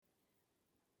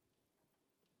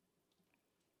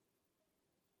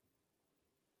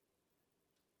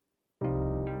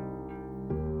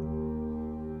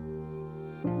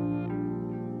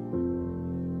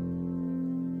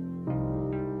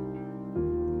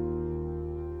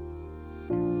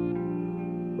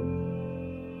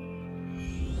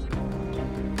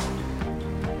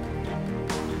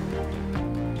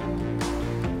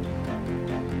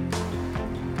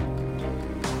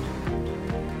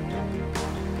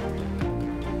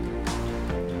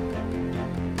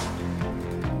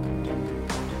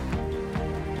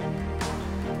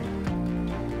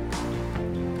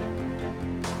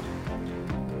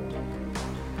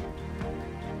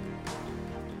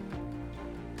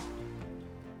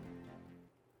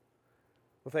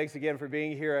Well, thanks again for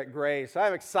being here at Grace.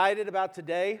 I'm excited about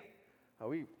today.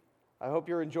 I hope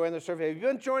you're enjoying the service. Have you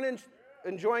been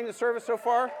enjoying the service so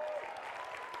far?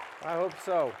 I hope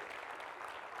so.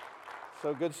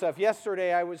 So good stuff.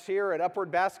 Yesterday I was here at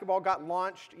Upward Basketball, got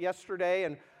launched yesterday,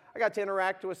 and I got to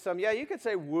interact with some. Yeah, you could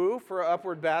say woo for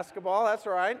Upward Basketball. That's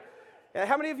right. And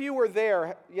how many of you were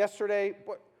there yesterday?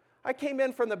 I came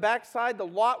in from the backside. The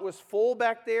lot was full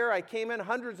back there. I came in,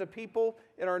 hundreds of people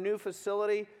in our new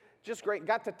facility. Just great.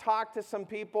 Got to talk to some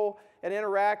people and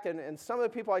interact. And some of the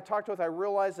people I talked with, I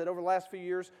realized that over the last few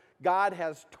years, God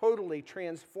has totally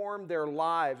transformed their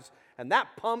lives. And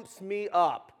that pumps me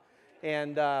up.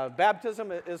 And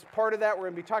baptism is part of that. We're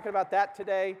going to be talking about that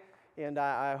today. And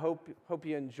I hope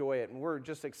you enjoy it. And we're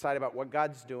just excited about what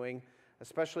God's doing,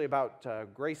 especially about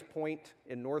Grace Point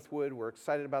in Northwood. We're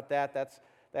excited about that.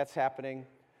 That's happening.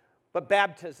 But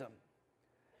baptism.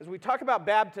 As we talk about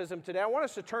baptism today, I want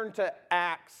us to turn to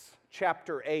Acts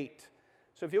chapter 8.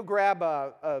 So if you'll grab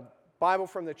a Bible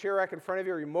from the chair rack in front of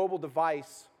you or your mobile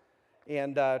device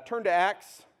and turn to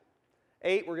Acts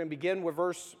 8, we're going to begin with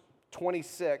verse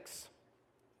 26.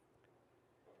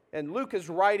 And Luke is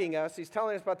writing us, he's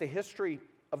telling us about the history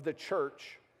of the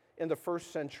church in the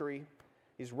first century.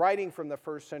 He's writing from the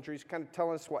first century. He's kind of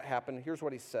telling us what happened. Here's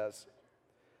what he says.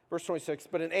 Verse 26,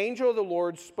 "But an angel of the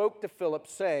Lord spoke to Philip,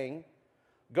 saying,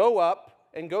 'Go up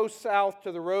and go south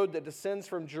to the road that descends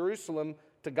from Jerusalem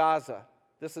to Gaza.'"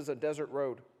 This is a desert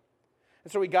road.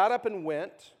 "And so he got up and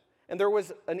went, and there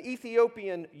was an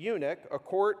Ethiopian eunuch, a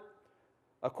court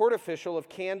official of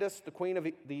Candace, the queen of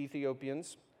the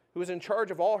Ethiopians, who was in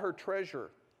charge of all her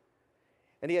treasure.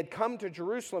 And he had come to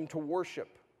Jerusalem to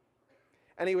worship.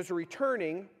 And he was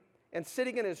returning and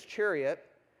sitting in his chariot,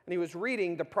 and he was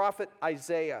reading the prophet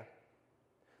Isaiah.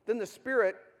 Then the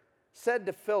Spirit said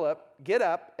to Philip, 'Get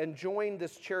up and join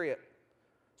this chariot.'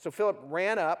 So Philip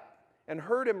ran up and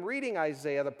heard him reading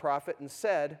Isaiah the prophet and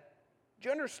said, 'Do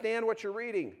you understand what you're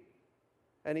reading?'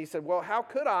 And he said, 'Well, how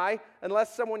could I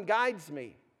unless someone guides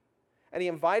me?' And he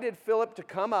invited Philip to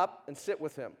come up and sit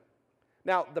with him.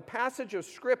 Now, the passage of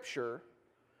Scripture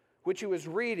which he was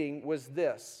reading was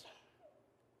this: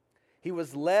 'He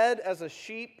was led as a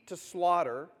sheep to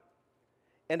slaughter,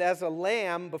 and as a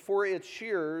lamb before its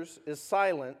shearers is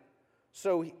silent,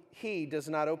 so he does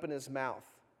not open his mouth.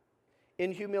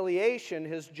 In humiliation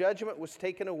his judgment was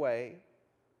taken away.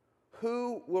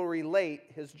 Who will relate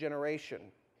his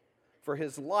generation? For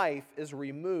his life is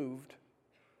removed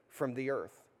from the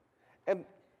earth.'" And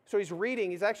so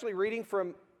he's actually reading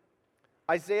from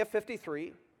Isaiah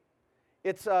 53.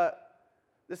 This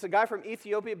is a guy from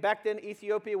Ethiopia. Back then,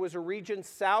 Ethiopia was a region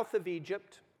south of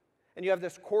Egypt. And you have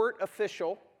this court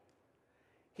official.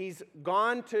 He's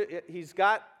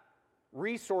got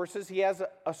resources. He has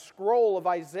a scroll of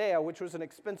Isaiah, which was an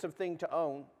expensive thing to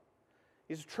own.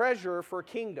 He's a treasurer for a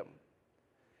kingdom.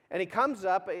 And he comes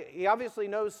up. He obviously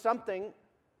knows something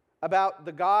about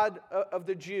the God of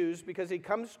the Jews because he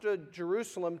comes to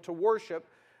Jerusalem to worship.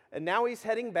 And now he's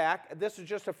heading back. This is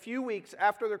just a few weeks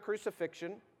after the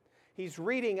crucifixion. He's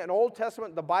reading an Old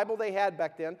Testament, the Bible they had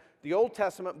back then, the Old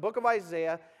Testament, book of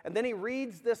Isaiah, and then he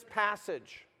reads this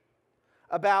passage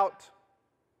about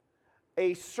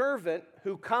a servant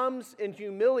who comes in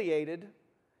humiliation,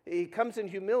 he comes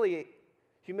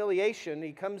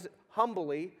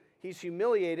humbly, he's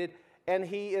humiliated, and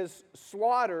he is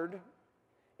slaughtered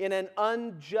in an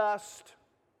unjust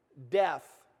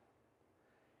death.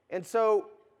 And so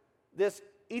this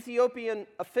Ethiopian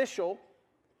official,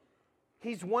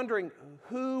 he's wondering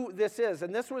who this is.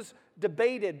 And this was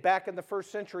debated back in the first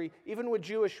century, even with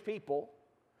Jewish people.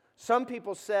 Some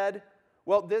people said,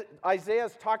 well, Isaiah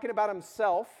is talking about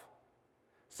himself.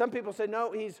 Some people said,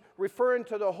 no, he's referring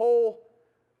to the whole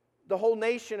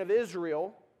nation of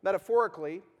Israel,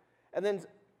 metaphorically. And then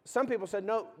some people said,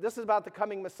 no, this is about the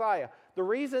coming Messiah. The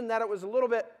reason that it was a little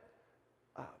bit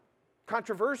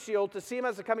controversial to see him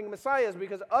as the coming Messiah is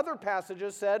because other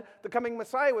passages said the coming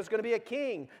Messiah was going to be a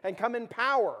king and come in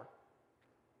power.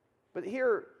 But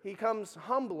here he comes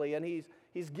humbly and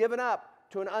he's given up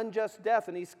to an unjust death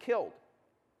and he's killed.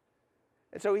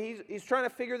 And so he's trying to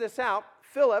figure this out.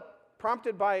 Philip,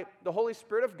 prompted by the Holy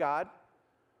Spirit of God,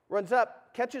 runs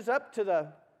up, catches up to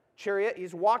the chariot.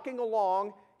 He's walking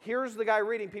along, hears the guy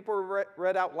reading. People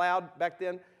read out loud back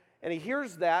then. And he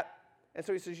hears that. And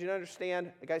so he says, "You don't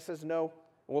understand?" The guy says, "No."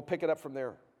 And we'll pick it up from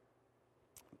there.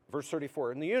 Verse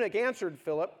 34. "And the eunuch answered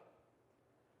Philip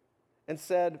and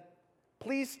said,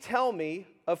 'Please tell me,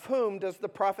 of whom does the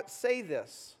prophet say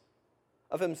this?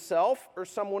 Of himself or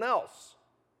someone else?'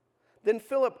 Then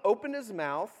Philip opened his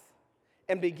mouth,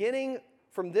 and beginning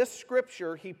from this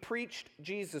scripture, he preached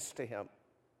Jesus to him.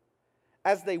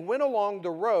 As they went along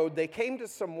the road, they came to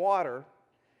some water,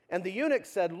 and the eunuch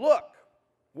said, "Look,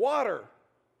 water.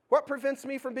 What prevents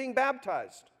me from being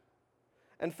baptized?"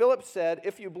 And Philip said,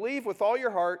 "If you believe with all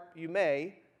your heart, you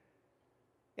may."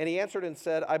 And he answered and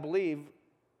said, "I believe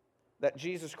that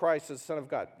Jesus Christ is the Son of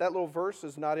God." That little verse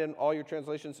is not in all your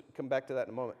translations. Come back to that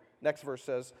in a moment. Next verse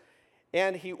says,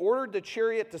 "And he ordered the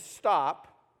chariot to stop,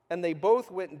 and they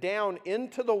both went down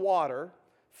into the water,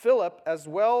 Philip as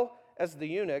well as the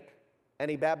eunuch,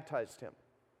 and he baptized him."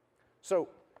 So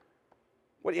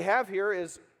what you have here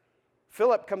is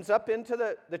Philip comes up into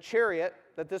the chariot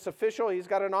that this official, he's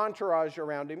got an entourage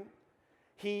around him.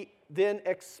 He then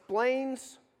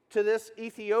explains to this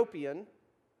Ethiopian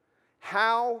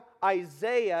how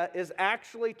Isaiah is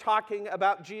actually talking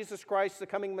about Jesus Christ, the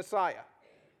coming Messiah.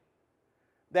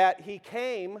 That he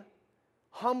came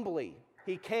humbly.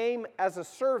 He came as a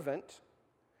servant,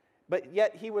 but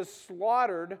yet he was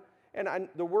slaughtered, and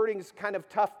the wording's kind of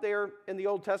tough there in the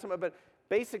Old Testament, but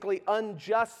basically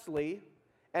unjustly,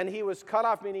 and he was cut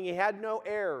off, meaning he had no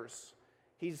heirs.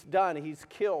 He's done. He's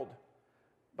killed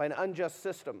by an unjust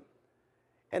system.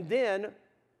 And then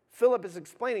Philip is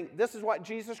explaining, this is what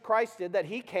Jesus Christ did, that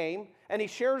he came and he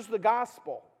shares the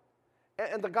gospel.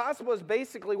 And the gospel is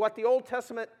basically what the Old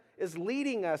Testament is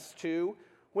leading us to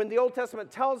when the Old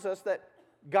Testament tells us that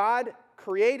God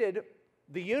created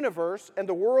the universe and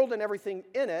the world and everything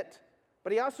in it,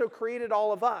 but he also created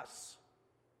all of us.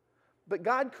 But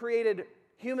God created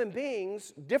human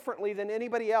beings differently than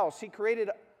anybody else. He created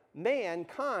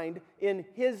mankind in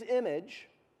his image,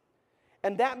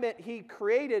 and that meant he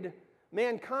created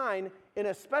mankind in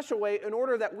a special way in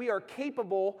order that we are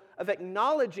capable of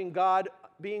acknowledging God,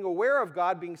 being aware of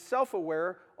God, being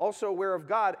self-aware, also aware of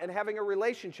God, and having a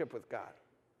relationship with God.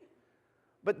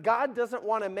 But God doesn't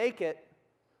want to make it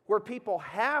where people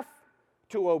have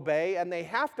to obey and they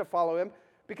have to follow him,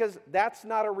 because that's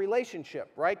not a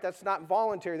relationship, right? That's not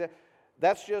voluntary.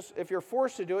 That's just, if you're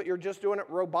forced to do it, you're just doing it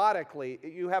robotically.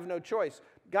 You have no choice.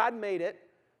 God made it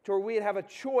to where we'd have a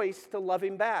choice to love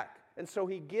him back. And so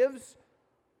he gives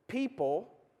people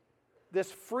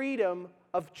this freedom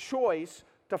of choice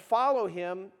to follow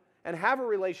him and have a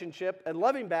relationship and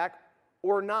love him back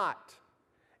or not.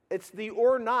 It's the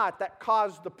or not that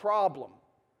caused the problem.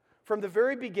 From the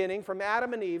very beginning, from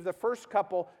Adam and Eve, the first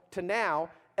couple, to now,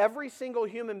 every single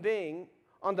human being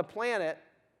on the planet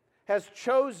has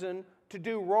chosen to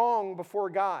do wrong before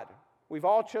God. We've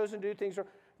all chosen to do things wrong.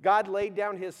 God laid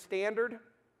down his standard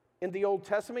in the Old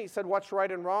Testament. He said what's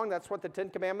right and wrong. That's what the Ten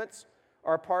Commandments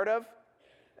are a part of.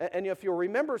 And if you'll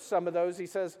remember some of those, he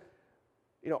says,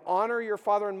 honor your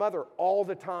father and mother all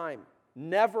the time.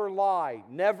 Never lie.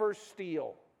 Never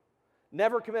steal.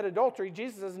 Never commit adultery.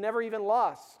 Jesus says never even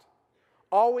lust.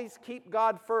 Always keep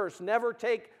God first. Never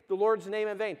take the Lord's name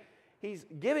in vain. He's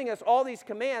giving us all these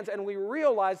commands, and we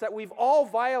realize that we've all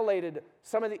violated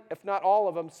some of the, if not all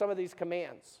of them, some of these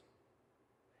commands.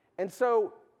 And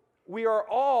so we are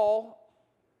all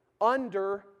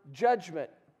under judgment.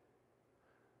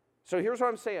 So here's what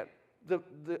I'm saying.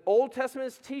 The Old Testament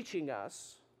is teaching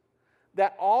us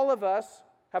that all of us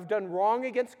have done wrong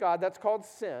against God. That's called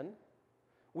sin.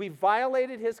 We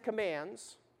violated his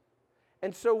commands.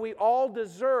 And so we all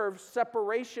deserve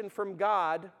separation from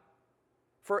God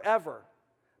forever.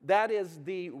 That is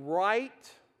the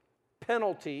right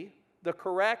penalty, the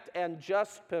correct and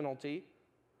just penalty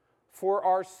for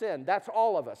our sin. That's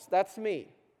all of us. That's me.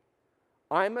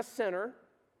 I'm a sinner,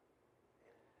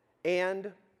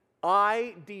 and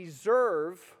I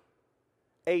deserve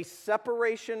a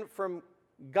separation from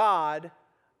God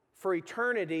for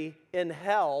eternity in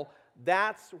hell.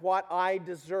 That's what I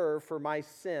deserve for my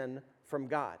sin from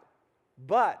God.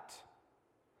 But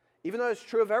even though it's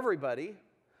true of everybody,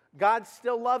 God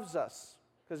still loves us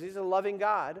because he's a loving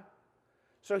God.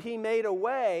 So he made a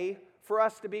way for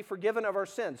us to be forgiven of our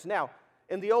sins. Now,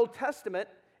 in the Old Testament,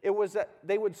 it was that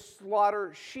they would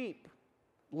slaughter sheep,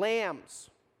 lambs,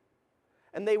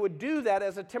 and they would do that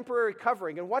as a temporary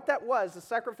covering. And what that was, the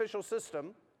sacrificial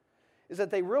system, is that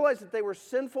they realized that they were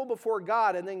sinful before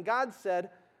God, and then God said,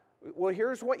 well,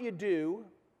 here's what you do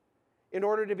in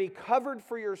order to be covered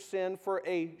for your sin for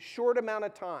a short amount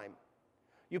of time.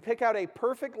 You pick out a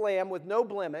perfect lamb with no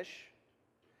blemish,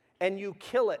 and you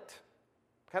kill it,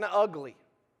 kind of ugly,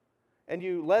 and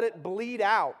you let it bleed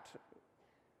out.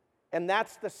 And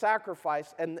that's the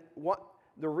sacrifice. And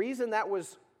the reason that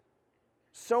was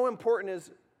so important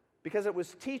is because it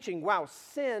was teaching, wow,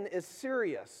 sin is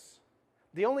serious.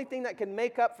 The only thing that can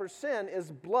make up for sin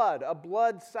is blood, a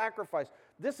blood sacrifice.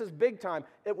 This is big time.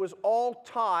 It was all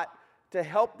taught to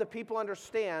help the people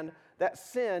understand that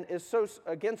sin is so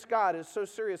against God is so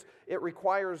serious, it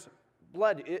requires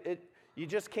blood. You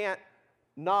just can't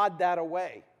nod that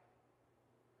away.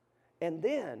 And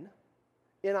then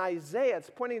in Isaiah, it's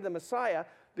pointing to the Messiah,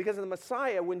 because in the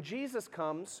Messiah, when Jesus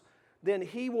comes, then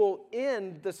he will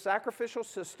end the sacrificial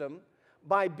system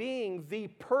by being the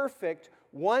perfect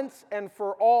once and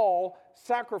for all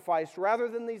sacrifice. Rather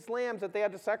than these lambs that they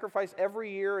had to sacrifice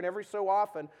every year and every so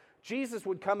often, Jesus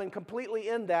would come and completely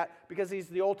end that because he's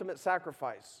the ultimate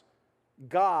sacrifice.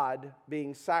 God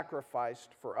being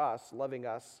sacrificed for us, loving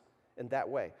us in that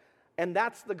way. And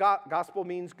that's the gospel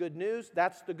means good news.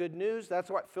 That's the good news. That's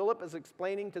what Philip is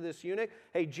explaining to this eunuch.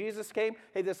 Hey, Jesus came.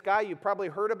 Hey, this guy, you probably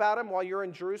heard about him while you're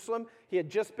in Jerusalem. He had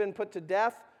just been put to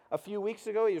death a few weeks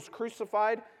ago. He was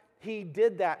crucified. He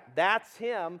did that. That's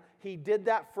him. He did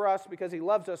that for us because he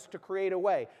loves us to create a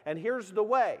way. And here's the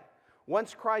way.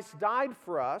 Once Christ died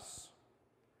for us,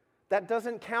 that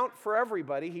doesn't count for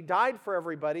everybody. He died for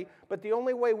everybody. But the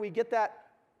only way we get that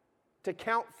to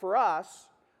count for us,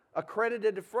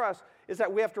 accredited for us, is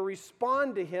that we have to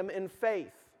respond to him in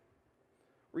faith.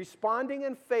 Responding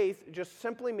in faith just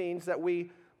simply means that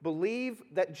we believe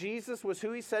that Jesus was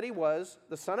who he said he was,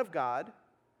 the Son of God,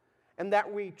 and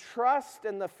that we trust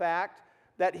in the fact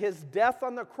that his death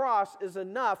on the cross is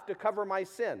enough to cover my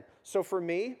sin. So for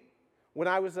me, when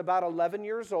I was about 11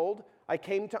 years old, I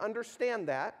came to understand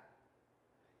that,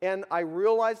 and I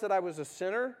realized that I was a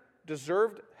sinner,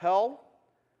 deserved hell,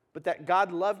 but that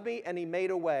God loved me and he made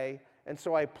a way. And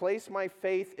so I placed my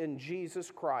faith in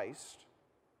Jesus Christ,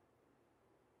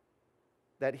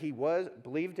 that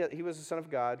believed that he was the Son of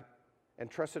God,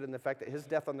 and trusted in the fact that his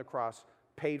death on the cross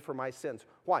paid for my sins.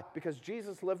 Why? Because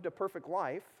Jesus lived a perfect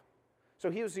life.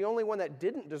 So he was the only one that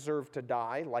didn't deserve to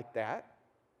die like that.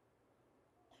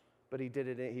 But he did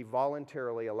it. He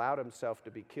voluntarily allowed himself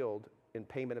to be killed in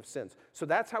payment of sins. So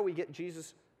that's how we get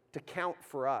Jesus to count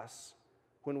for us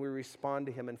when we respond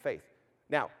to him in faith.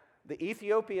 Now, the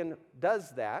Ethiopian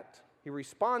does that. He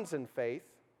responds in faith.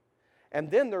 And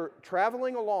then they're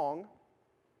traveling along,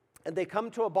 and they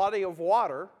come to a body of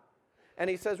water, and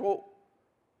he says, well,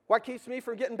 what keeps me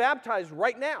from getting baptized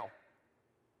right now?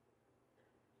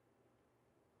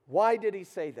 Why did he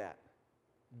say that?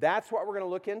 That's what we're going to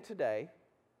look in today.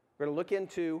 We're going to look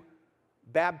into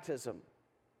baptism.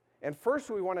 And first,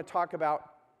 we want to talk about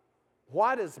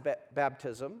what is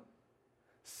baptism.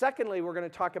 Secondly, we're going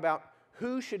to talk about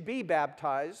who should be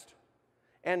baptized.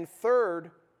 And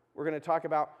third, we're going to talk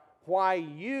about why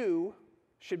you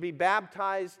should be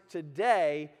baptized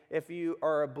today if you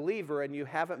are a believer and you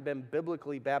haven't been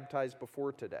biblically baptized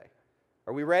before today.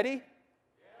 Are we ready? Yes.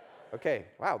 Okay.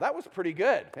 Wow, that was pretty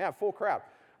good. Yeah, full crowd.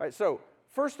 All right, so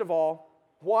first of all,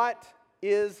 what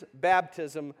is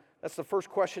baptism? That's the first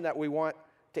question that we want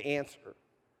to answer.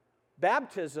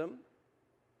 Baptism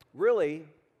really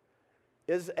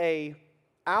is an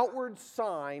outward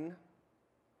sign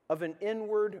of an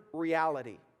inward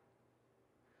reality.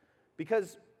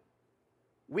 Because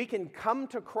we can come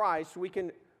to Christ, we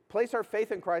can place our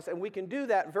faith in Christ, and we can do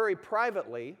that very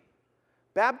privately.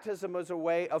 Baptism is a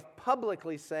way of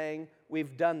publicly saying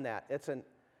we've done that. It's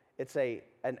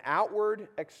an outward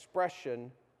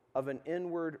expression of an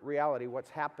inward reality, what's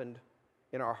happened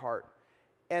in our heart.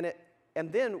 And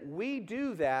then we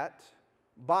do that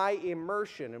by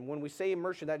immersion. And when we say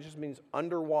immersion, that just means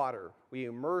underwater. We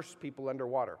immerse people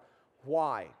underwater.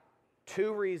 Why?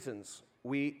 Two reasons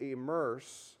we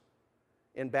immerse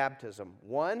in baptism.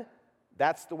 One,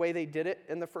 that's the way they did it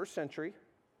in the first century.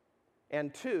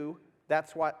 And two,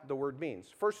 that's what the word means.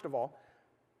 First of all,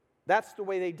 that's the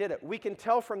way they did it. We can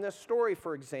tell from this story,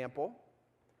 for example,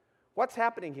 what's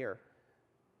happening here.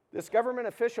 This government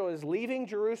official is leaving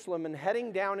Jerusalem and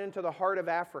heading down into the heart of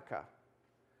Africa.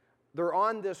 They're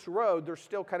on this road. They're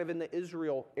still kind of in the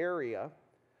Israel area,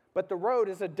 but the road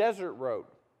is a desert road.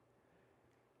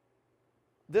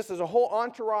 This is a whole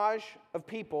entourage of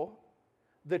people.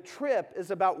 The trip is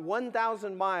about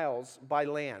 1,000 miles by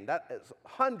land. That is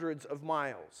hundreds of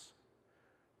miles.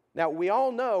 Now, we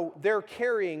all know they're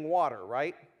carrying water,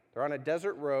 right? They're on a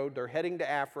desert road. They're heading to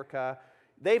Africa.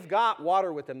 They've got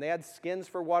water with them. They had skins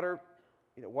for water,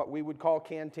 what we would call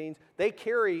canteens. They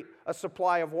carry a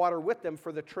supply of water with them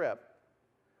for the trip.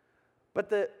 But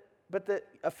the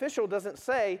official doesn't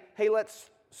say, hey,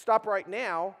 let's stop right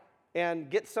now and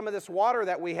get some of this water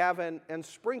that we have and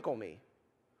sprinkle me,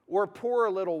 or pour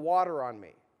a little water on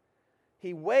me.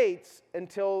 He waits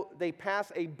until they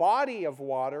pass a body of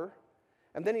water,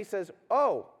 and then he says,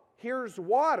 oh, here's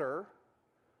water.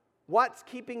 What's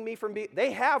keeping me from being...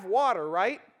 They have water,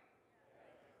 right?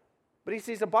 But he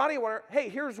sees a body of water. Hey,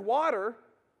 here's water.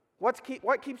 What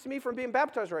keeps me from being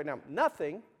baptized right now?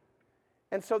 Nothing.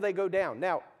 And so they go down.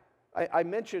 Now, I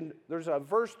mentioned there's a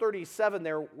verse 37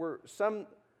 there where some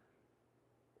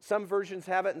Some versions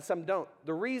have it and some don't.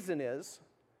 The reason is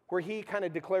where he kind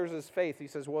of declares his faith. He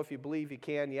says, well, if you believe, you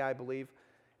can. Yeah, I believe.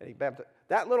 And he baptized.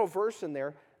 That little verse in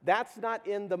there, that's not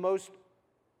in the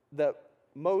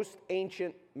most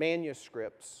ancient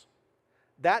manuscripts.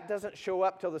 That doesn't show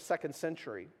up till the 2nd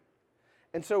century.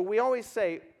 And so we always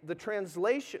say the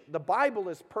translation, the Bible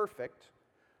is perfect.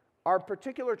 Our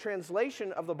particular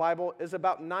translation of the Bible is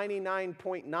about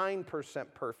 99.9%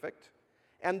 perfect.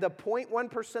 And the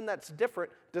 0.1% that's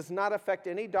different does not affect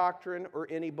any doctrine or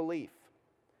any belief.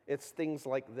 It's things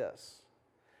like this.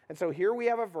 And so here we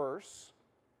have a verse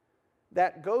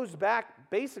that goes back,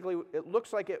 basically, it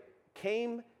looks like it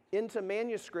came into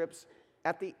manuscripts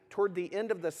toward the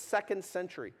end of the 2nd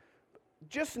century.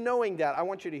 Just knowing that, I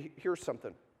want you to hear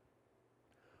something.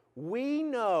 We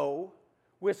know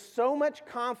with so much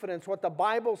confidence what the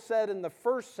Bible said in the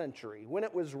 1st century when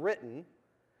it was written,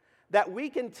 that we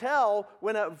can tell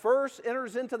when a verse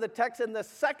enters into the text in the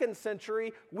 2nd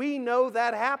century, we know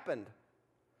that happened.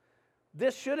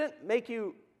 This shouldn't make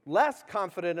you less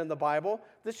confident in the Bible.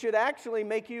 This should actually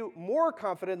make you more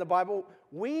confident in the Bible.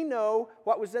 We know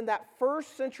what was in that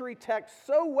 1st century text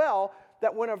so well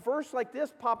that when a verse like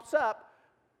this pops up,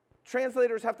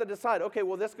 translators have to decide, okay,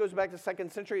 well, this goes back to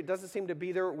 2nd century. It doesn't seem to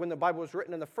be there when the Bible was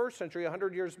written in the 1st century,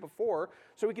 100 years before.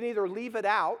 So we can either leave it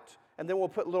out, and then we'll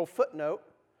put a little footnote,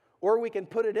 or we can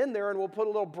put it in there, and we'll put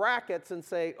a little brackets and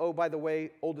say, oh, by the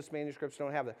way, oldest manuscripts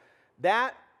don't have that.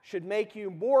 That should make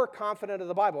you more confident of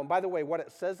the Bible. And by the way, what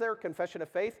it says there, confession of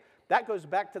faith, that goes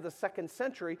back to the 2nd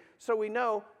century. So we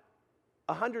know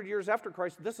 100 years after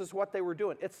Christ, this is what they were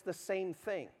doing. It's the same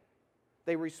thing.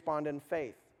 They respond in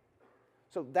faith.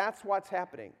 So that's what's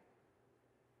happening.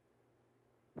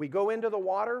 We go into the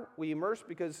water, we immerse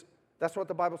because that's what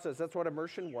the Bible says. That's what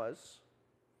immersion was.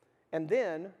 And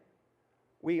then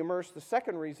we immerse. The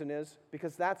second reason is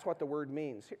because that's what the word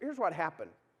means. Here's what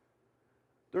happened.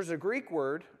 There's a Greek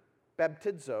word,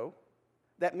 baptizo,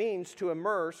 that means to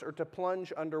immerse or to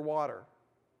plunge underwater.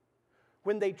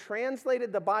 When they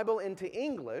translated the Bible into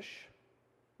English,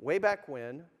 way back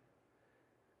when,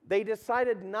 they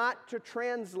decided not to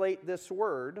translate this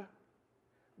word.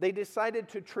 They decided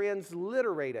to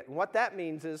transliterate it. And what that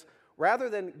means is, rather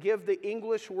than give the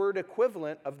English word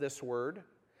equivalent of this word,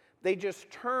 they just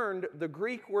turned the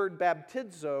Greek word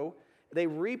baptizo, they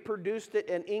reproduced it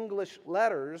in English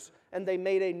letters, and they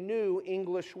made a new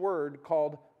English word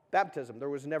called baptism. There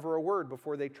was never a word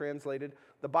before they translated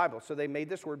the Bible, so they made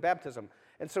this word baptism.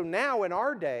 And so now in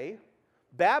our day,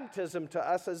 baptism to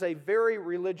us is a very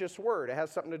religious word. It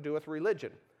has something to do with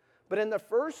religion. But in the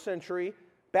 1st century,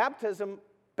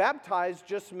 baptize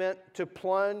just meant to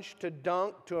plunge, to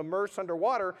dunk, to immerse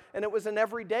underwater, and it was an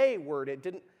everyday word.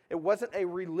 It wasn't a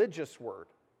religious word.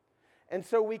 And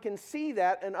so we can see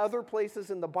that in other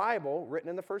places in the Bible, written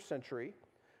in the 1st century.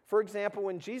 For example,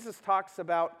 when Jesus talks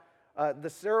about the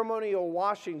ceremonial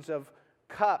washings of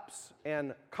cups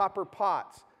and copper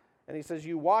pots, and he says,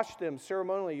 you wash them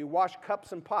ceremonially, you wash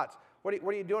cups and pots. What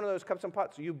are you doing to those cups and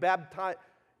pots? You baptize.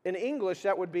 In English,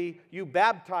 that would be, you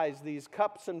baptize these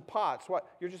cups and pots. What?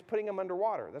 You're just putting them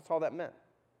underwater. That's all that meant.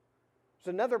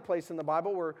 There's another place in the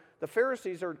Bible where the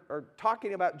Pharisees are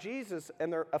talking about Jesus,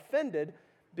 and they're offended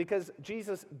because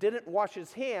Jesus didn't wash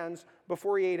his hands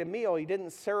before he ate a meal. He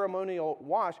didn't ceremonial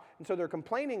wash, and so they're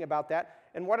complaining about that.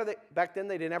 And what are they? Back then,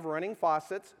 they didn't have running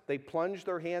faucets. They plunged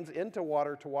their hands into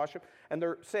water to wash them, and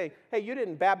they're saying, hey, you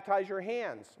didn't baptize your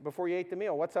hands before you ate the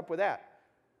meal. What's up with that?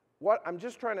 What I'm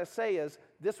just trying to say is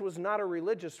this was not a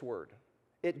religious word.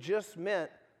 It just meant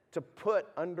to put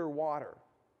underwater.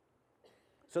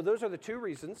 So those are the two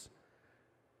reasons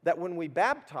that when we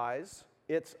baptize,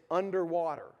 it's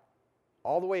underwater.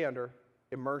 All the way under,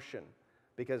 immersion.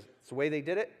 Because it's the way they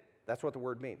did it, that's what the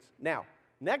word means. Now,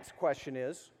 next question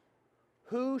is,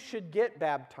 who should get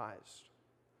baptized?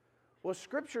 Well,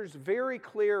 Scripture's very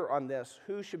clear on this,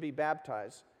 who should be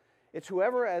baptized. It's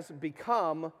whoever has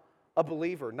become a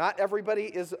believer. Not everybody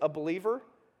is a believer.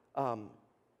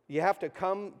 You have to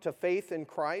come to faith in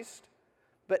Christ.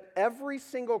 But every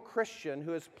single Christian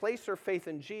who has placed their faith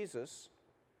in Jesus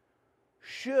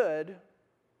should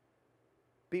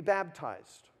be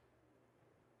baptized.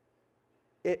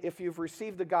 If you've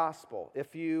received the gospel,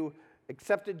 if you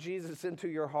accepted Jesus into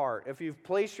your heart, if you've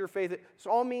placed your faith, it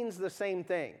all means the same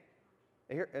thing.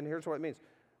 And here's what it means.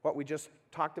 What we just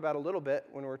talked about a little bit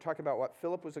when we were talking about what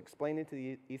Philip was explaining to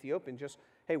the Ethiopian, just,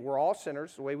 hey, we're all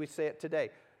sinners, the way we say it today.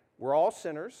 We're all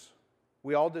sinners.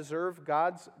 We all deserve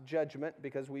God's judgment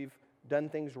because we've done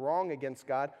things wrong against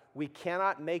God. We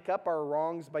cannot make up our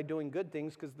wrongs by doing good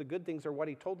things because the good things are what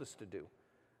he told us to do.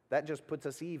 That just puts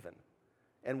us even.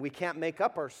 And we can't make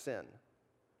up our sin.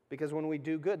 Because when we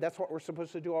do good, that's what we're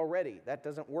supposed to do already. That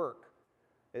doesn't work.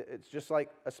 It's just like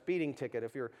a speeding ticket.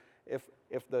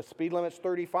 If the speed limit's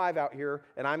 35 out here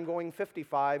and I'm going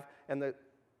 55 and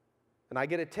I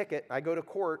get a ticket, I go to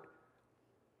court,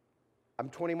 I'm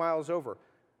 20 miles over.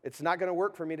 It's not going to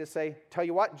work for me to say, tell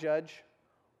you what, Judge,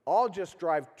 I'll just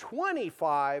drive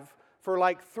 25 for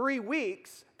like 3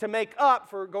 weeks to make up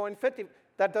for going 50.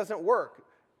 That doesn't work.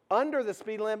 Under the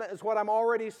speed limit is what I'm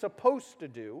already supposed to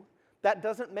do. That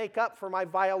doesn't make up for my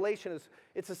violation.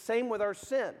 It's the same with our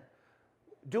sin.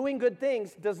 Doing good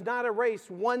things does not erase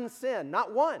one sin,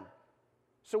 not one.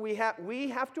 So we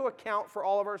have to account for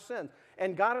all of our sins.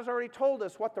 And God has already told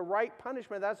us what the right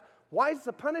punishment is. Why is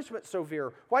the punishment so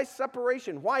severe? Why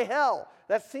separation? Why hell?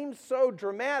 That seems so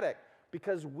dramatic.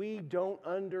 Because we don't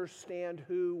understand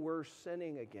who we're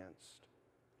sinning against.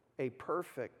 A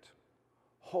perfect,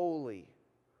 holy,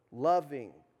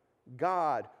 loving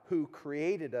God who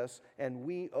created us, and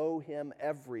we owe Him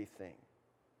everything.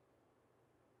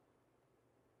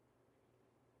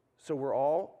 So we're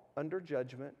all under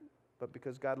judgment, but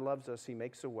because God loves us, He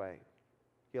makes a way.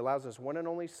 He allows His one and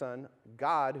only Son,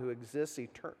 God, who exists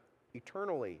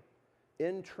eternally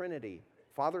in Trinity,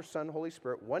 Father, Son, Holy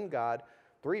Spirit, one God,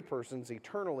 3 persons,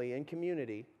 eternally in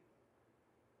community,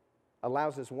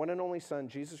 allows His one and only Son,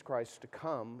 Jesus Christ, to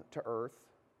come to earth,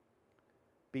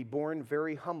 be born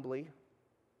very humbly,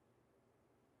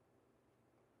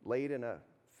 laid in a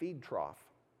feed trough,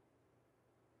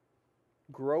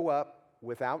 grow up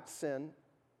without sin,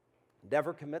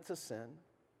 never commits a sin,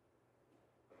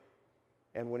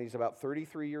 and when He's about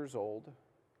 33 years old,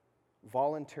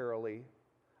 voluntarily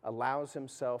allows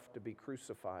Himself to be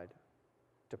crucified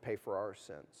to pay for our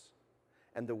sins.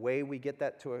 And the way we get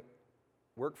that to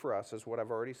work for us is what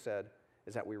I've already said,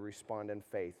 is that we respond in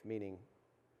faith, meaning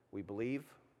we believe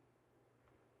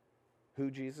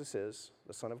who Jesus is,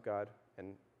 the Son of God,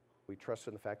 and we trust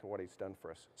in the fact of what He's done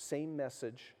for us. Same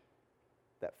message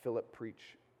that Philip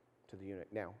preached to the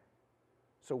eunuch. Now,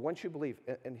 so once you believe,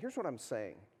 and here's what I'm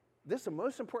saying, this is the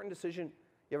most important decision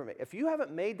you ever made. If you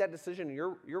haven't made that decision and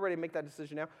you're ready to make that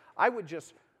decision now, I would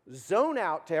just zone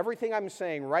out to everything I'm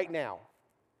saying right now.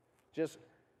 Just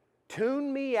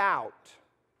tune me out.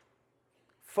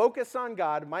 Focus on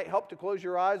God. It might help to close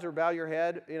your eyes or bow your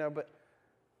head, but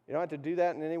you don't have to do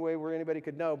that in any way where anybody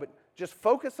could know. But just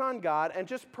focus on God and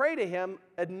just pray to Him,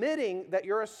 admitting that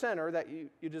you're a sinner, that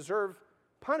you deserve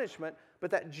punishment, but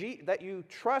that you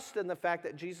trust in the fact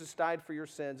that Jesus died for your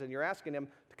sins and you're asking Him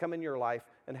to come in your life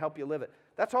and help you live it.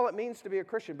 That's all it means to be a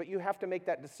Christian, but you have to make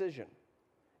that decision.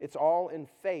 It's all in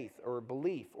faith or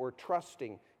belief or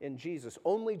trusting in Jesus.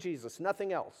 Only Jesus,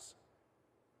 nothing else.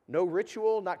 No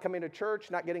ritual, not coming to church,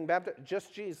 not getting baptized,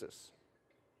 just Jesus.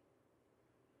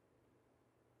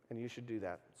 And you should do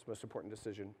that. It's the most important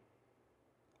decision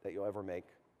that you'll ever make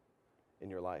in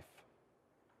your life.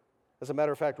 As a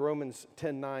matter of fact, Romans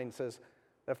 10:9 says,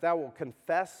 if thou wilt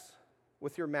confess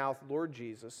with your mouth Lord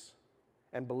Jesus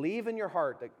and believe in your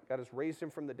heart that God has raised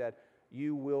Him from the dead,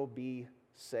 you will be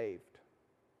saved.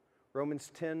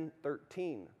 Romans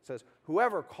 10:13 says,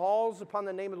 whoever calls upon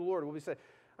the name of the Lord will be saved.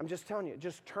 I'm just telling you,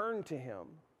 just turn to Him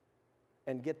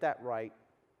and get that right.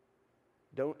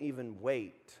 Don't even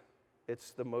wait.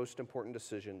 It's the most important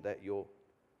decision that you'll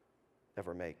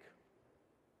ever make.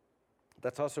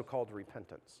 That's also called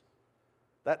repentance.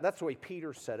 That's the way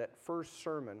Peter said it, first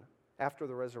sermon after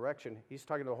the resurrection. He's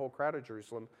talking to the whole crowd of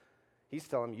Jerusalem. He's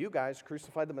telling them, you guys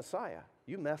crucified the Messiah.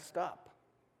 You messed up.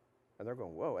 And they're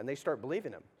going, whoa. And they start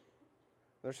believing Him.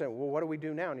 They're saying, well, what do we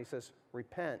do now? And He says,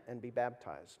 repent and be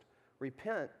baptized.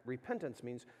 Repentance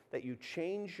means that you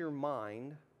change your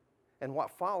mind, and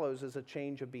what follows is a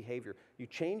change of behavior. You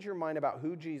change your mind about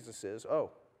who Jesus is.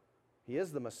 Oh, He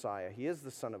is the Messiah. He is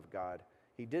the Son of God.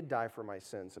 He did die for my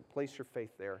sins. And place your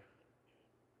faith there.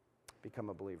 Become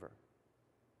a believer.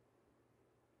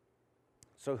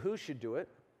 So who should do it?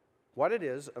 What it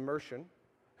is, immersion.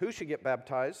 Who should get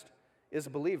baptized is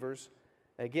believers.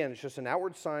 Again, it's just an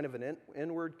outward sign of an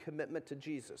inward commitment to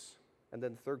Jesus. And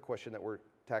then the third question that we're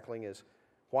tackling is,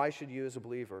 why should you as a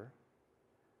believer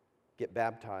get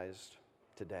baptized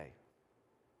today?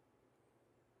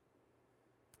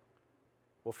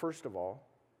 Well, first of all,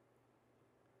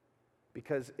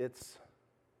 because it's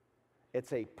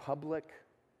a public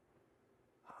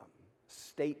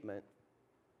statement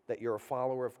that you're a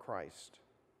follower of Christ.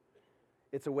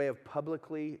 It's a way of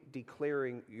publicly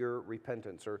declaring your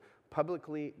repentance or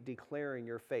publicly declaring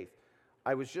your faith.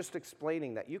 I was just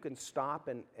explaining that you can stop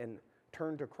and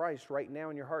turn to Christ right now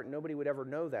in your heart. Nobody would ever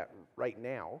know that right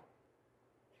now.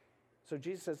 So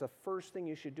Jesus says the first thing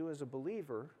you should do as a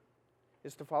believer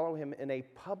is to follow Him in a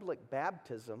public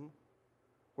baptism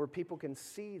where people can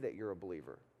see that you're a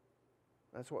believer.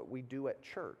 That's what we do at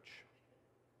church.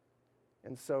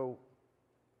 And so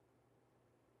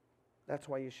that's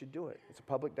why you should do it. It's a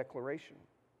public declaration.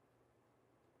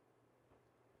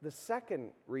 The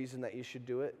second reason that you should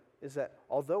do it is that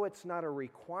although it's not a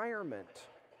requirement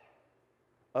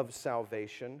of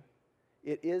salvation,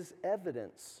 it is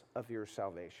evidence of your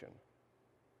salvation.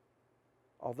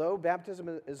 Although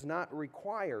baptism is not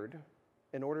required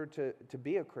in order to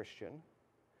be a Christian,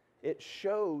 it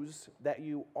shows that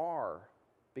you are,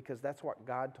 because that's what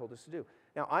God told us to do.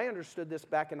 Now, I understood this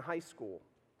back in high school.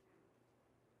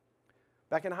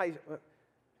 A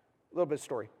little bit of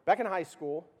story. Back in high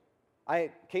school,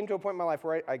 I came to a point in my life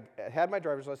where I had my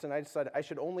driver's license, and I decided I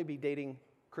should only be dating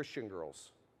Christian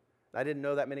girls. I didn't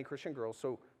know that many Christian girls,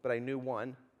 but I knew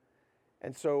one.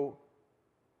 And so,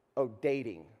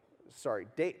 dating. Sorry,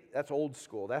 that's old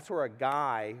school. That's where a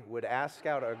guy would ask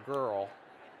out a girl,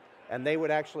 and they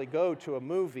would actually go to a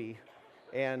movie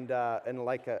and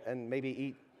maybe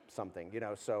eat something,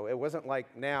 So it wasn't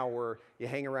like now where you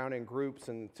hang around in groups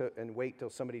and wait till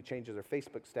somebody changes their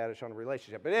Facebook status on a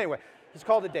relationship. But anyway, it's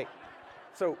called a date.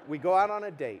 So we go out on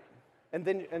a date,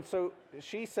 and so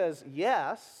she says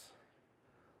yes,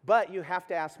 but you have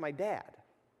to ask my dad.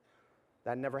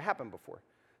 That never happened before.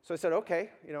 So I said,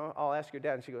 okay, I'll ask your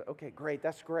dad. And she goes, okay, great,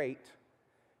 that's great.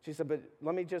 She said, but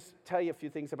let me just tell you a few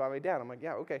things about my dad. I'm like,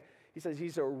 yeah, okay. He says,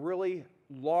 he's a really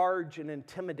large and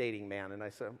intimidating man. And I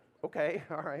said, okay,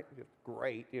 all right,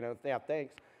 great, yeah,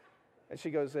 thanks. And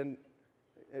she goes, and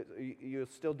you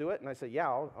still do it? And I said, yeah,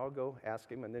 I'll go ask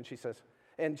him. And then she says,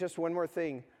 and just one more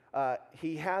thing,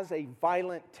 he has a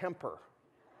violent temper.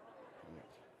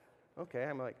 Okay,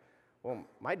 I'm like, well,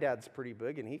 my dad's pretty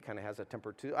big, and he kind of has a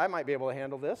temper too. I might be able to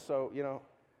handle this, so,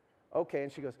 okay.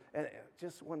 And she goes, and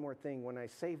just one more thing. When I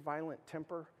say violent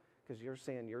temper, because you're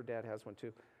saying your dad has one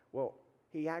too, well,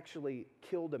 he actually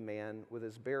killed a man with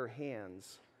his bare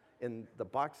hands in the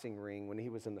boxing ring when he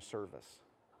was in the service.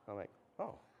 I'm like,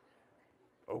 oh,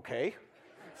 okay.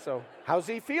 So how's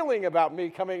he feeling about me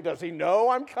coming? Does he know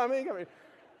I'm coming?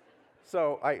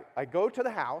 So I go to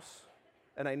the house,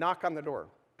 and I knock on the door.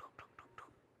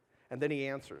 And then he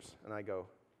answers, and I go,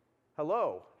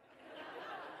 hello.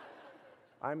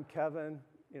 I'm Kevin,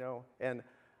 and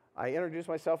I introduce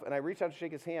myself, and I reach out to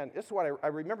shake his hand. This is what I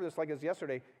remember this like it was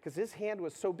yesterday, because his hand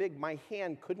was so big, my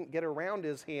hand couldn't get around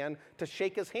his hand to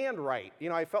shake his hand right.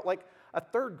 I felt like a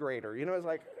third grader. It was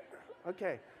like,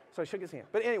 okay. So I shook his hand.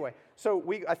 But anyway, so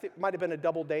I think it might have been a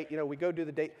double date. We go do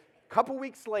the date. A couple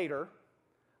weeks later,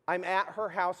 I'm at her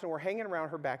house, and we're hanging around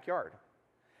her backyard.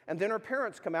 And then her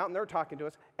parents come out, and they're talking to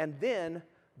us, and then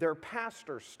their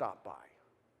pastor stopped by.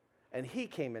 And he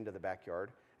came into the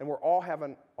backyard, and all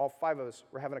five of us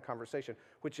were having a conversation,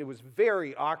 which it was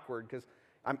very awkward because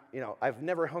I've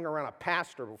never hung around a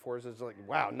pastor before, so it's like,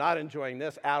 wow, not enjoying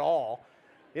this at all.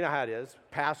 You know how it is,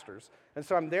 pastors. And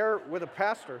so I'm there with a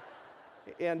pastor,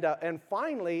 and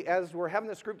finally, as we're having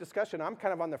this group discussion, I'm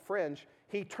kind of on the fringe.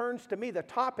 He turns to me, the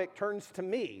topic turns to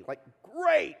me, like,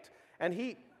 great. And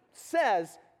he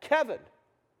says, Kevin,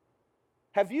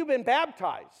 have you been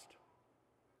baptized?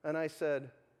 And I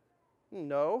said,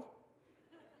 no,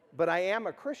 but I am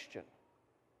a Christian.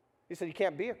 He said, you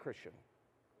can't be a Christian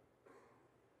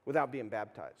without being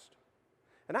baptized.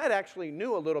 And I actually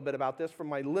knew a little bit about this from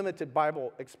my limited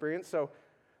Bible experience. So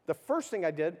the first thing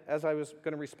I did, as I was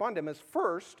going to respond to him, is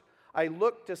first I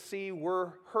looked to see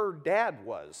where her dad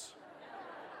was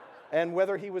and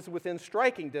whether he was within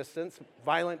striking distance.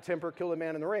 Violent temper, killed a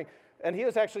man in the ring. And he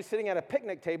was actually sitting at a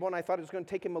picnic table, and I thought it was going to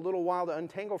take him a little while to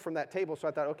untangle from that table. So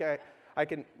I thought, okay, I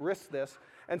can risk this.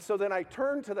 And so then I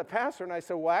turned to the pastor, and I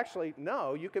said, well, actually,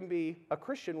 no, you can be a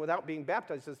Christian without being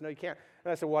baptized. He says, no, you can't.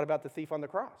 And I said, what about the thief on the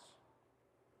cross?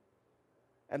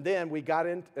 And then we got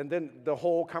in, and then the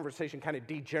whole conversation kind of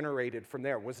degenerated from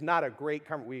there. It was not a great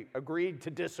conversation. We agreed to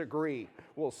disagree,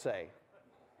 we'll say.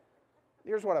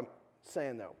 Here's what I'm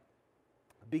saying, though.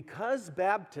 Because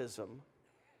baptism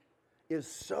is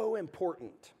so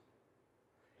important,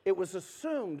 it was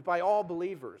assumed by all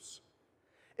believers.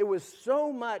 It was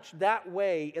so much that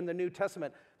way in the New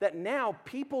Testament that now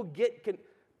people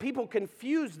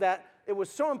confuse that. It was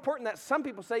so important that some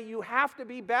people say you have to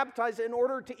be baptized in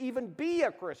order to even be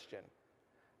a Christian.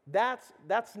 That's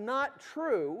not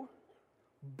true,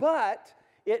 but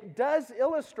it does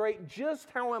illustrate just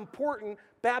how important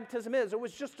baptism is. It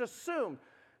was just assumed.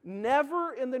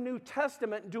 Never in the New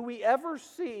Testament do we ever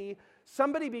see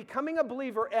somebody becoming a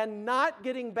believer and not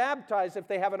getting baptized if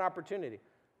they have an opportunity.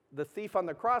 The thief on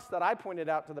the cross that I pointed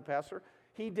out to the pastor,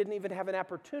 he didn't even have an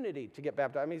opportunity to get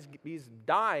baptized. I mean, he's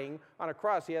dying on a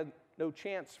cross. He had no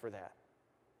chance for that.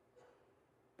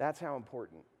 That's how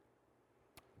important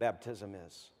baptism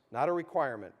is. Not a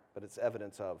requirement, but it's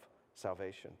evidence of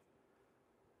salvation.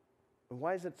 And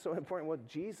why is it so important? Well,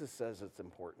 Jesus says it's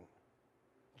important.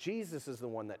 Jesus is the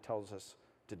one that tells us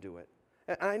to do it.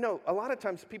 And I know a lot of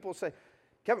times people say,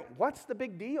 Kevin, what's the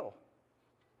big deal?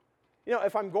 You know,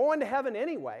 if I'm going to heaven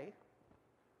anyway,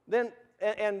 then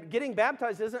and getting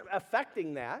baptized isn't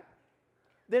affecting that,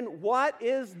 then what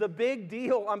is the big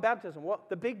deal on baptism? Well,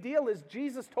 the big deal is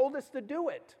Jesus told us to do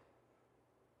it.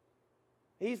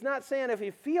 He's not saying if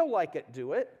you feel like it,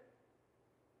 do it.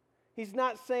 He's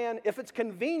not saying if it's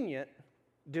convenient,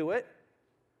 do it.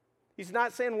 He's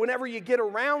not saying whenever you get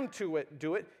around to it,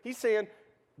 do it. He's saying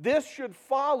this should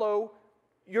follow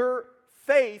your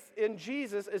faith in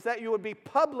Jesus, is that you would be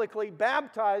publicly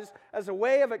baptized as a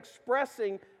way of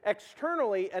expressing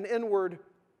externally an inward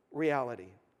reality.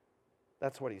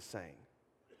 That's what he's saying.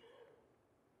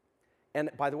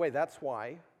 And by the way, that's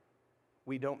why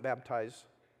we don't baptize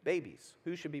babies.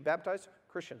 Who should be baptized?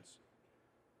 Christians.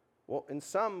 Well, in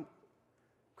some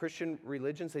Christian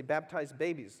religions, they baptize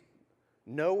babies.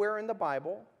 Nowhere in the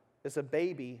Bible is a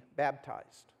baby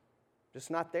baptized. Just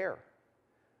not there.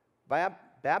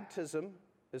 Baptism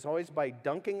is always by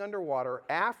dunking underwater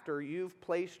after you've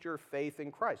placed your faith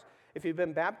in Christ. If you've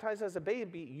been baptized as a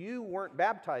baby, you weren't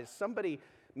baptized. Somebody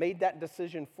made that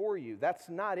decision for you. That's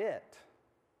not it.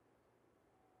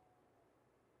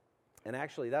 And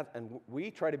actually,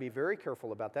 we try to be very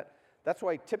careful about that. That's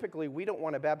why typically we don't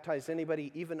want to baptize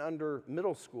anybody even under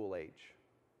middle school age,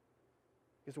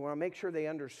 because we want to make sure they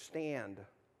understand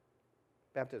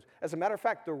baptism. As a matter of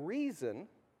fact, the reason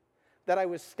that I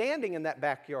was standing in that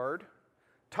backyard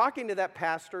talking to that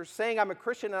pastor saying I'm a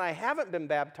Christian and I haven't been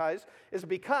baptized is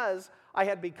because I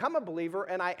had become a believer,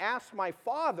 and I asked my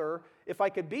father if I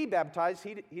could be baptized.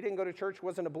 He didn't go to church,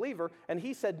 wasn't a believer, and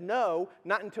he said, no,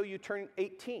 not until you turn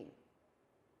 18.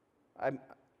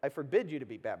 I forbid you to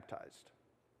be baptized.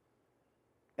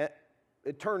 And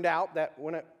it turned out that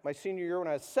my senior year, when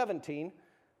I was 17,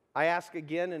 I asked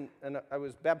again, and I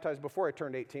was baptized before I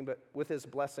turned 18, but with his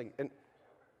blessing.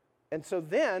 And so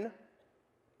then,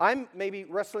 I'm maybe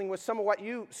wrestling with some of what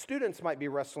you students might be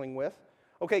wrestling with.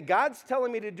 Okay, God's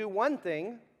telling me to do one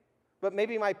thing, but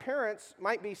maybe my parents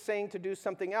might be saying to do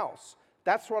something else.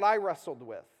 That's what I wrestled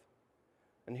with.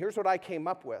 And here's what I came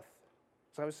up with.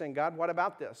 So I was saying, God, what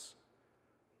about this?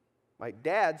 My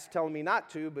dad's telling me not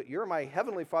to, but you're my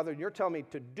heavenly Father, and you're telling me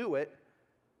to do it.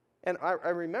 And I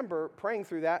remember praying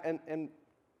through that and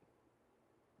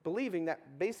believing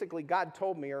that basically God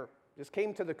told me, or just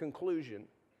came to the conclusion,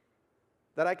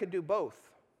 that I could do both.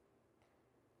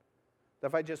 That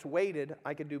if I just waited,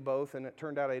 I could do both, and it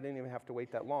turned out I didn't even have to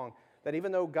wait that long. That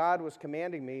even though God was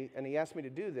commanding me, and he asked me to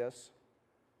do this,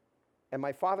 and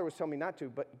my father was telling me not to,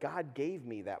 but God gave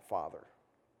me that father.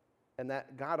 And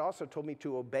that God also told me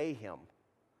to obey him.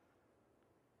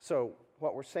 So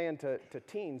what we're saying to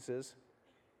teens is,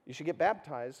 you should get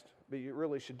baptized, but you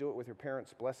really should do it with your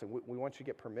parents' blessing. We want you to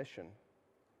get permission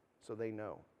so they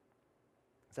know.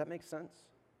 Does that make sense?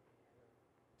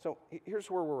 So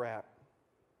here's where we're at.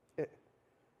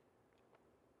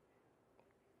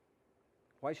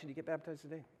 Why should you get baptized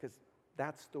today? Because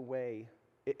that's the way,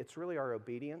 it's really our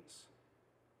obedience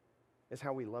is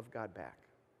how we love God back.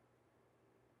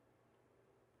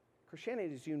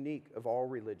 Christianity is unique of all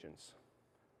religions.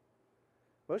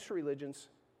 Most religions,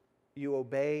 you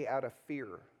obey out of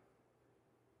fear.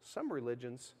 Some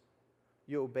religions,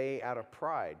 you obey out of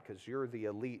pride because you're the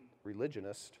elite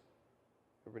religionist.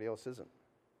 Everybody else isn't.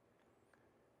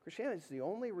 Christianity is the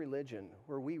only religion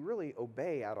where we really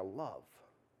obey out of love.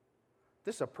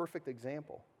 This is a perfect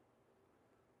example.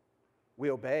 We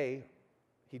obey.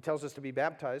 He tells us to be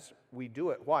baptized. We do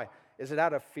it. Why? Is it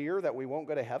out of fear that we won't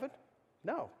go to heaven?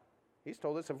 No. He's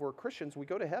told us if we're Christians, we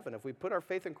go to heaven. If we put our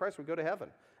faith in Christ, we go to heaven.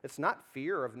 It's not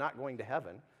fear of not going to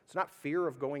heaven. It's not fear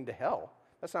of going to hell.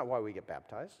 That's not why we get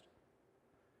baptized.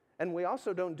 And we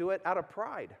also don't do it out of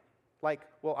pride. Like,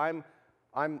 well,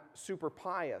 I'm super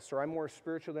pious, or I'm more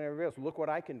spiritual than everybody else. Look what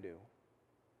I can do.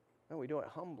 No, we do it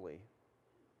humbly.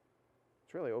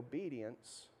 It's really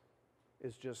obedience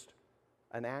is just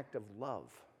an act of love.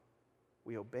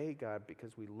 We obey God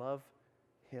because we love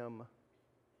him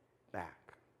back.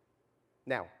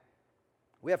 Now,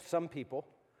 we have some people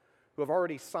who have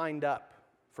already signed up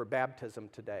for baptism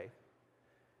today.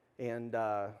 And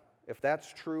if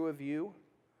that's true of you,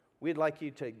 we'd like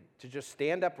you to just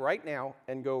stand up right now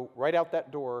and go right out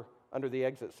that door under the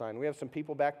exit sign. We have some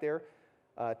people back there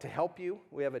to help you.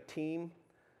 We have a team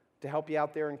to help you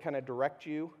out there and kind of direct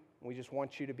you. We just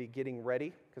want you to be getting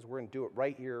ready because we're going to do it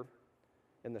right here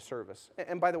in the service.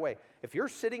 And by the way, if you're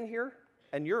sitting here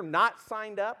and you're not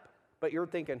signed up, but you're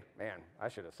thinking, man, I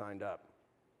should have signed up.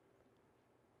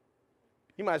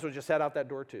 You might as well just head out that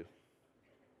door too.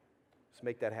 Let's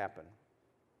make that happen.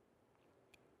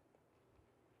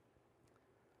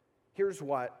 Here's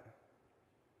what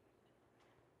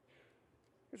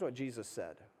Jesus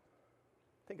said.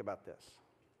 Think about this.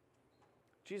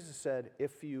 Jesus said,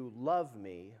 if you love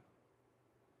me,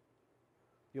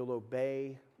 you'll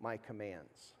obey my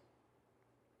commands.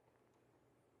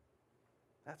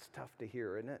 That's tough to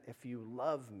hear, isn't it? If you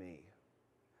love me,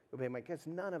 obey my commands.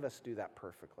 None of us do that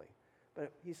perfectly.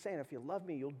 But he's saying, if you love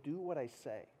me, you'll do what I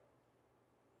say.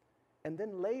 And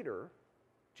then later,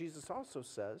 Jesus also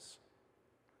says,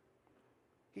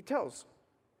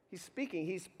 he's speaking,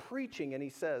 he's preaching, and he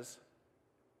says,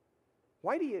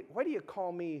 why do you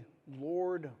call me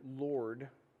Lord, Lord,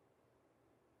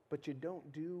 but you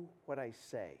don't do what I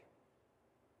say?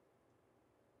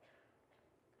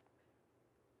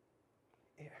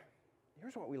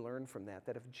 Here's what we learn from that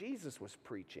if Jesus was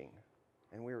preaching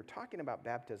and we were talking about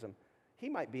baptism, he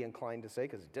might be inclined to say,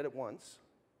 because he did it once,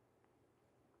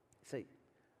 say,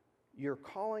 you're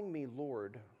calling me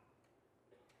Lord.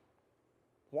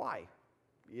 Why?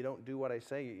 You don't do what I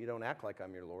say. You don't act like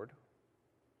I'm your Lord.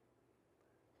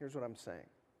 Here's what I'm saying.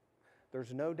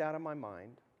 There's no doubt in my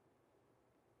mind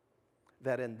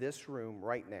that in this room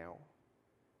right now,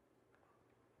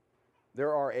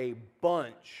 there are a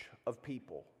bunch of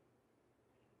people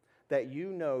that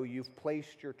you know you've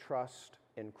placed your trust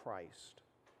in Christ,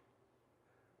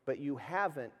 but you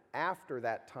haven't, after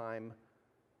that time,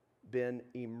 been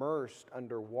immersed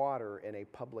underwater in a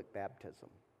public baptism.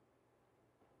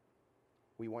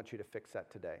 We want you to fix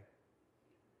that today.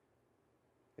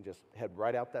 And just head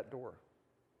right out that door.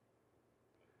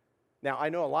 Now, I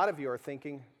know a lot of you are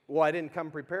thinking, well, I didn't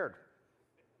come prepared.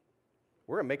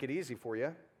 We're going to make it easy for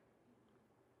you.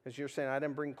 Because you're saying, I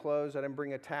didn't bring clothes, I didn't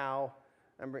bring a towel.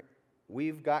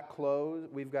 We've got clothes,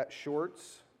 we've got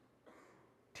shorts,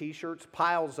 t-shirts,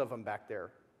 piles of them back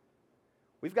there.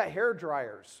 We've got hair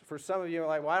dryers. For some of you,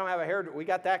 like, well, I don't have a hair dryer. We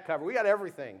got that covered. We got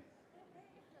everything.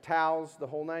 Towels, the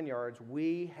whole 9 yards.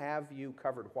 We have you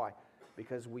covered. Why?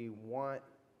 Because we want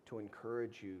to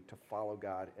encourage you to follow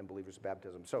God in believers'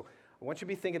 baptism. So I want you to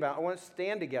be thinking about, I want to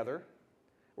stand together.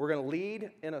 We're going to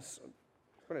lead we're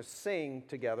going to sing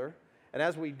together. And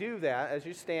as we do that, as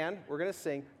you stand, we're going to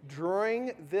sing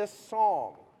during this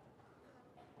song.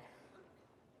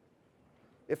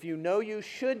 If you know you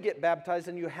should get baptized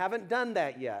and you haven't done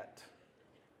that yet,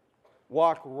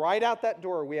 walk right out that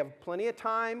door. We have plenty of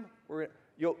time.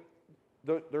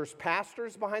 There's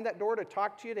pastors behind that door to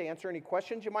talk to you, to answer any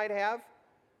questions you might have.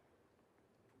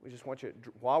 We just want you,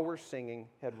 while we're singing,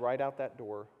 head right out that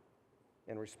door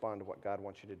and respond to what God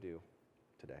wants you to do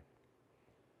today.